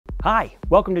Hi,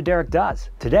 welcome to Derek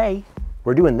Does. Today,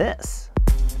 we're doing this.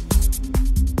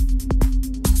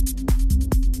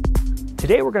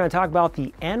 Today we're going to talk about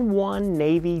the N1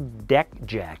 Navy deck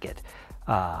jacket.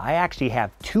 I actually have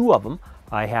two of them.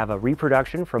 I have a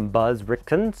reproduction from Buzz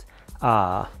Rickson's.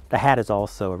 The hat is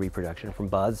also a reproduction from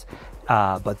Buzz,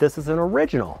 but this is an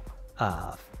original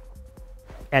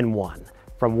N1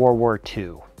 from World War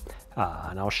II.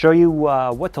 And I'll show you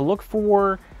what to look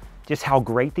for, just how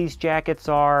great these jackets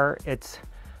are. It's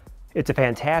a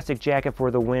fantastic jacket for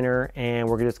the winter, and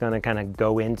we're just going to kind of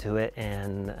go into it,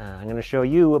 and I'm going to show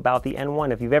you about the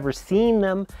N1. If you've ever seen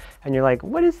them and you're like,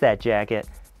 what is that jacket?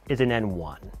 It's an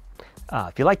N1.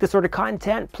 If you like this sort of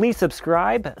content, please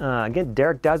subscribe. Again,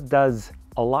 Derek does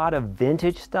a lot of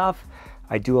vintage stuff.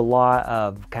 I do a lot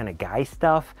of kind of guy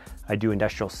stuff. I do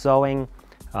industrial sewing.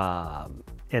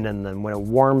 And then when it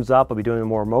warms up, I'll be doing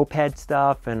more moped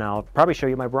stuff, and I'll probably show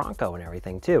you my Bronco and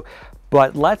everything too.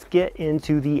 But let's get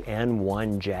into the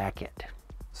N1 jacket.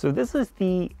 So this is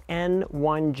the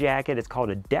N1 jacket. It's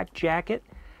called a deck jacket.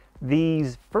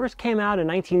 These first came out in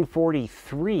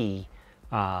 1943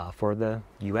 for the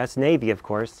US Navy, of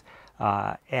course,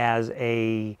 as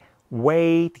a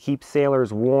way to keep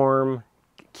sailors warm,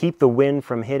 keep the wind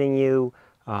from hitting you.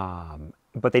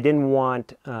 But they didn't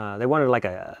want, they wanted like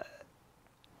a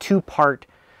two-part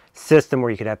system where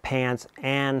you could have pants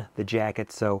and the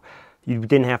jacket, so you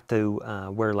didn't have to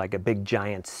wear like a big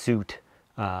giant suit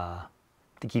to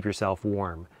keep yourself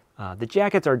warm. The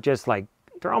jackets are just like,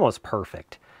 they're almost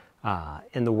perfect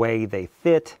in the way they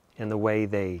fit, in the way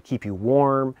they keep you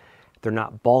warm. They're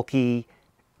not bulky.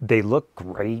 They look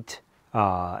great.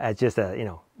 As just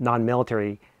a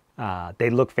non-military, they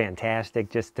look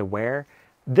fantastic just to wear.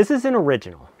 This is an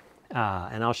original,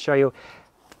 and I'll show you.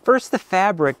 First, the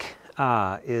fabric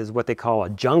is what they call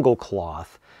a jungle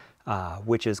cloth,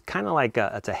 which is kind of like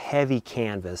it's a heavy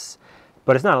canvas,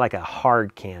 but it's not like a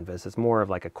hard canvas. It's more of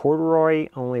like a corduroy,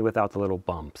 only without the little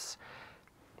bumps.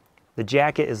 The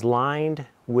jacket is lined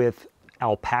with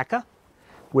alpaca,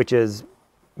 which is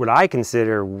what I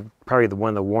consider probably one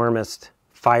of the warmest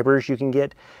fibers you can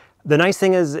get. The nice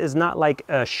thing is not like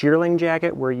a shearling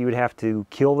jacket where you would have to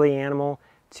kill the animal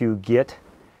to get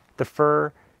the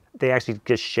fur. They actually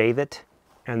just shave it,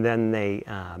 and then they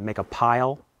make a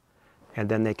pile, and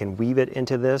then they can weave it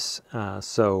into this.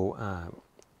 So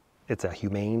it's a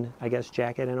humane, I guess,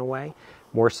 jacket in a way,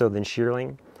 more so than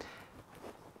shearling.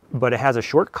 But it has a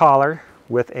short collar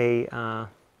with a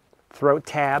throat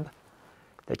tab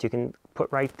that you can put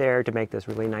right there to make this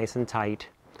really nice and tight.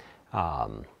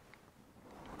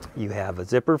 You have a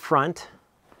zipper front,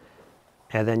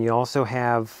 and then you also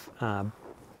have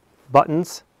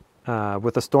buttons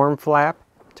with a storm flap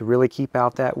to really keep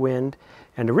out that wind.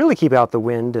 And to really keep out the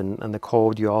wind and the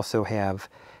cold, you also have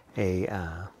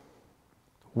a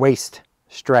waist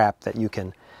strap that you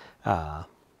can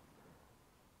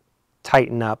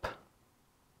tighten up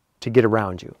to get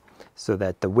around you so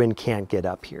that the wind can't get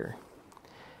up here.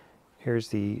 Here's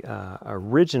the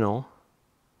original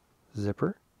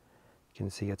zipper. You can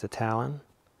see it's a Talon. I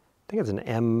think it's an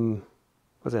M,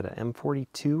 was it an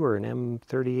M42 or an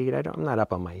M38? I'm not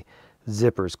up on my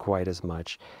zippers quite as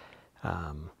much.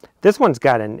 This one's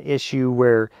got an issue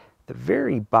where the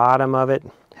very bottom of it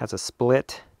has a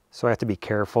split, so I have to be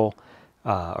careful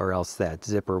or else that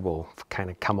zipper will kind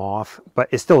of come off, but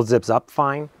it still zips up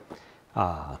fine.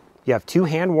 You have two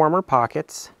hand warmer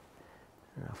pockets.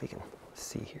 I don't know if we can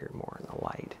see here more in the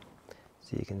light,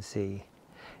 so you can see.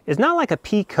 It's not like a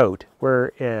pea coat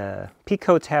where pea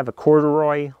coats have a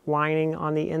corduroy lining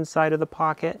on the inside of the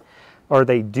pocket, or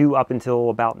they do up until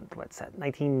about, what's that,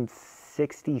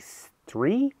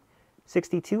 1963?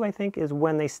 62, I think, is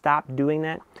when they stopped doing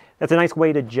that. That's a nice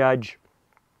way to judge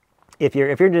if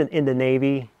you're in the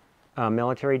Navy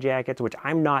military jackets, which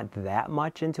I'm not that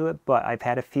much into it, but I've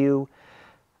had a few.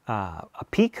 A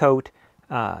pea coat,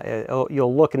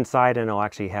 you'll look inside and it'll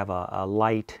actually have a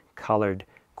light colored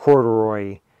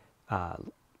corduroy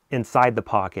inside the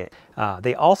pocket.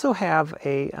 They also have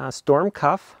a storm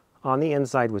cuff on the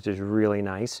inside, which is really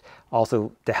nice,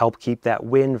 also to help keep that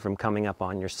wind from coming up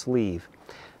on your sleeve.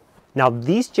 Now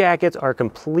these jackets are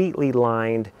completely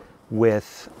lined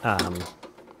with, here,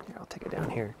 I'll take it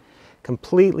down here,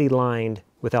 completely lined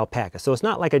with alpaca. So it's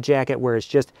not like a jacket where it's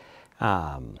just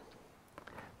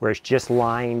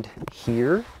lined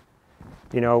here.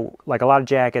 You know, like a lot of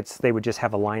jackets, they would just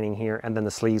have a lining here, and then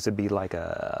the sleeves would be like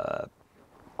a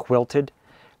quilted.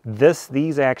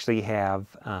 These actually have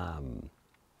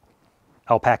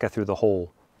alpaca through the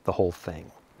whole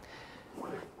thing.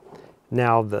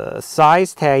 Now the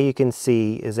size tag you can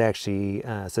see is actually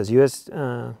says U.S.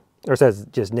 or says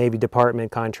just Navy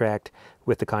Department contract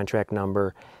with the contract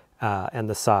number and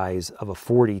the size of a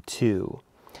 42.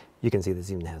 You can see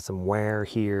this even has some wear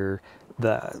here.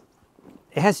 It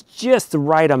has just the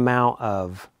right amount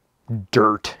of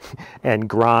dirt and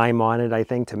grime on it, I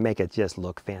think, to make it just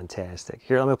look fantastic.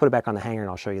 Here, let me put it back on the hanger and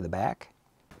I'll show you the back.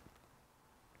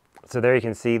 So there you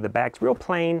can see the back's real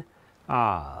plain.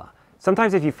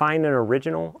 Sometimes if you find an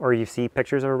original or you see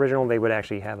pictures of original, they would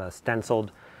actually have a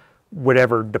stenciled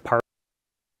whatever department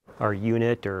or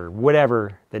unit or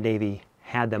whatever the Navy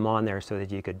had them on there so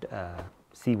that you could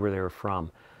see where they were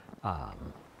from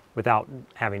without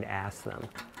having to ask them.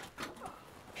 I'll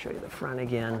show you the front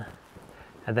again,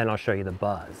 and then I'll show you the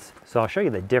buzz. So I'll show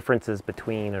you the differences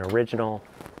between an original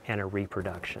and a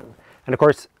reproduction. And of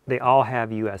course, they all have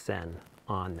USN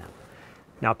on them.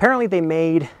 Now apparently they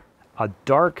made a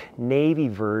dark navy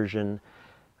version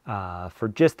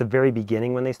for just the very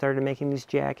beginning when they started making these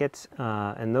jackets,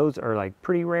 and those are like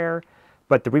pretty rare,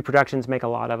 but the reproductions make a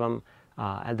lot of them,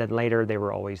 and then later they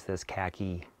were always this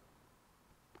khaki,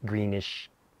 greenish,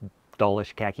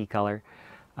 dullish khaki color,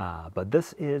 but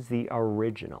this is the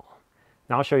original.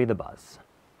 Now I'll show you the buzz.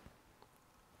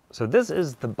 So this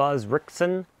is the Buzz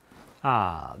Rickson.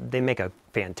 They make a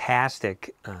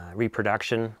fantastic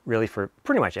reproduction, really, for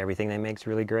pretty much everything they make is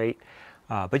really great.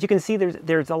 But you can see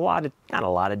there's a lot of, not a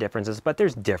lot of differences, but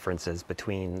there's differences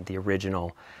between the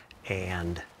original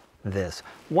and this.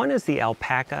 One is the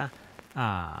alpaca.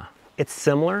 It's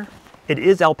similar. It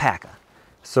is alpaca.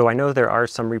 So I know there are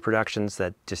some reproductions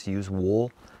that just use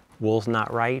wool. Wool's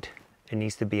not right. It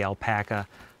needs to be alpaca.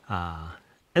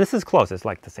 And this is close. It's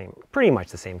like the same, pretty much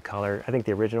the same color. I think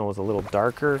the original was a little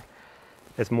darker.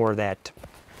 It's more of that,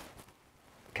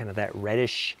 kind of that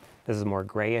reddish. This is more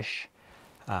grayish.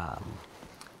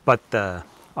 But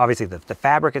obviously the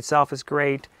fabric itself is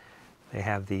great. They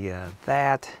have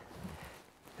that.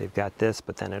 They've got this,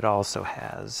 but then it also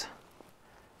has,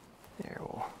 there,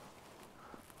 we'll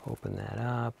open that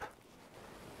up.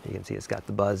 You can see it's got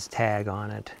the Buzz tag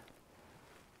on it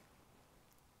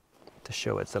to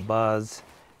show it's a Buzz.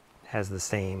 It has the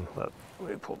same, look,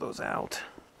 let me pull those out.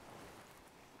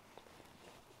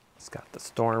 It's got the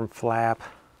storm flap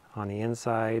on the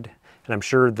inside, and I'm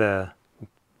sure the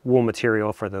wool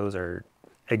material for those are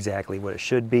exactly what it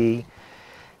should be.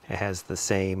 It has the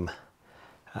same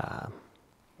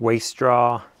waist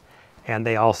straw, and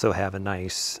they also have a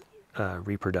nice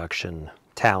reproduction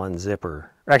Talon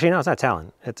zipper. Or actually, no, it's not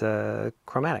Talon. It's a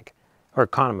chromatic or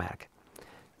Economac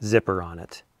zipper on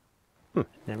it.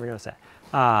 Never noticed that.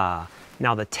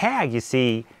 Now the tag, you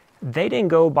see, they didn't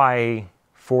go by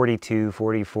 42,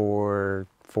 44,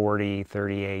 40,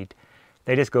 38.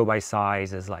 They just go by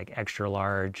size as like extra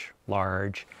large,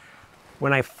 large.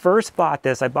 When I first bought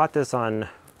this, I bought this on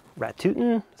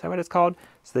Rakuten, is that what it's called?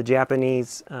 It's the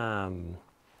Japanese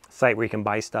site where you can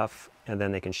buy stuff and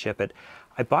then they can ship it.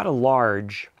 I bought a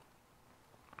large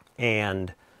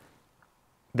and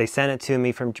they sent it to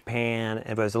me from Japan.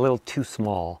 It was a little too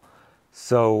small.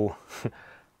 So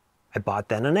I bought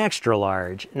then an extra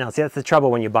large. Now, see, that's the trouble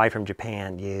when you buy from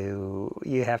Japan.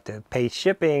 You have to pay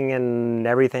shipping and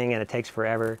everything, and it takes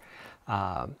forever.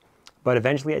 But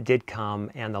eventually it did come,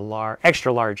 and the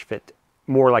extra large fit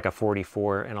more like a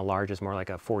 44, and a large is more like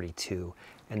a 42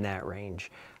 in that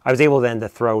range. I was able then to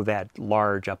throw that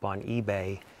large up on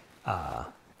eBay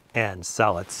and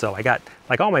sell it. So I got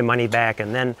like all my money back,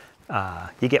 and then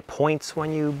you get points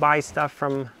when you buy stuff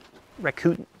from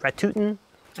Rakuten.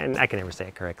 And I can never say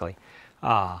it correctly.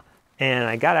 And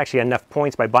I got actually enough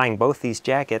points by buying both these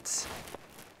jackets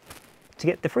to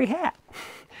get the free hat.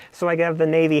 So I got the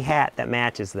Navy hat that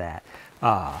matches that.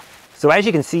 So as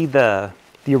you can see, the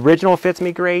original fits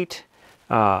me great.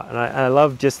 And I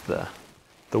love just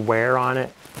the wear on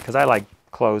it, because I like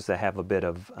clothes that have a bit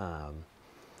of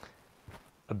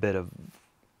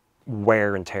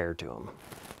wear and tear to them.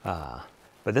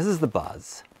 But this is the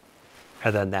Buzz,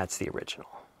 and then that's the original.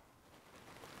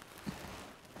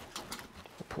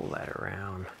 Pull that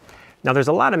around. Now there's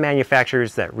a lot of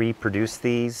manufacturers that reproduce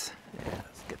these. Yeah,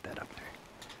 let's get that up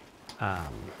there.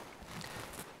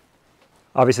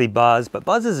 Obviously Buzz, but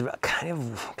Buzz is kind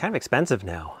of expensive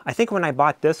now. I think when I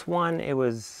bought this one, it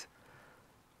was,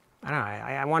 I don't know,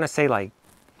 I want to say like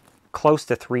close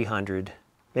to 300,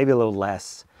 maybe a little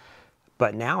less.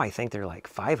 But now I think they're like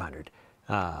 500.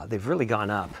 They've really gone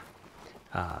up.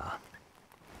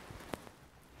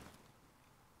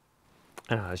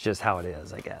 I don't know, it's just how it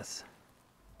is, I guess.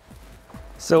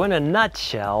 So in a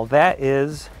nutshell, that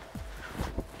is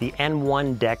the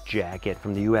N1 deck jacket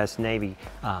from the US Navy.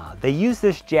 They use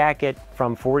this jacket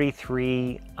from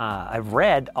 43, I've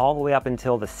read, all the way up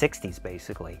until the 60s,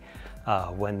 basically.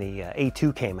 when the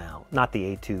A2 came out. Not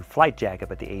the A2 flight jacket,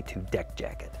 but the A2 deck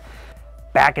jacket.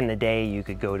 Back in the day, you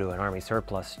could go to an Army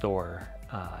surplus store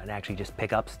and actually just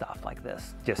pick up stuff like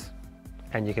this,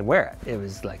 and you can wear it. It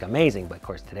was like amazing, but of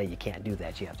course today you can't do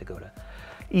that. You have to go to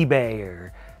eBay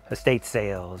or estate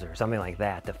sales or something like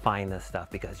that to find this stuff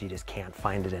because you just can't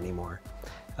find it anymore.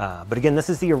 But again, this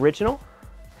is the original.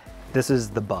 This is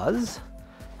the Buzz.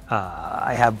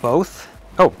 I have both.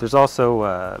 Oh, there's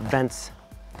also vents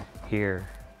here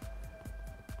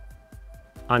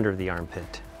under the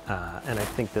armpit. And I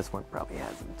think this one probably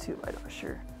has them too, I'm not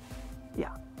sure.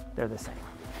 Yeah, they're the same.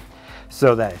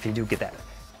 So that if you do get that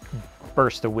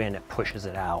burst of wind, it pushes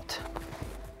it out.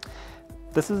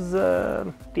 This is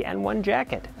the N1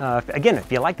 jacket. Again, if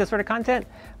you like this sort of content,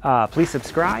 please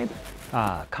subscribe,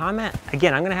 comment.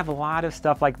 Again, I'm gonna have a lot of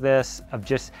stuff like this I'm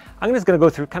just gonna go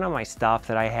through kind of my stuff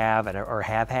that I have or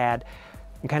have had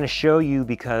and kind of show you,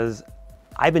 because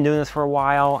I've been doing this for a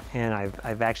while and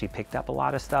I've actually picked up a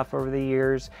lot of stuff over the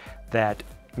years that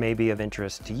may be of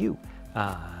interest to you.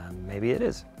 Maybe it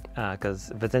is,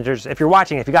 because if you're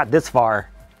watching, if you got this far,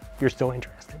 you're still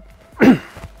interested.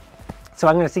 So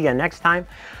I'm going to see you next time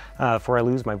before I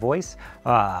lose my voice.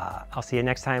 I'll see you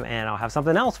next time, and I'll have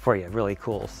something else for you really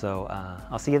cool. So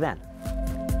I'll see you then.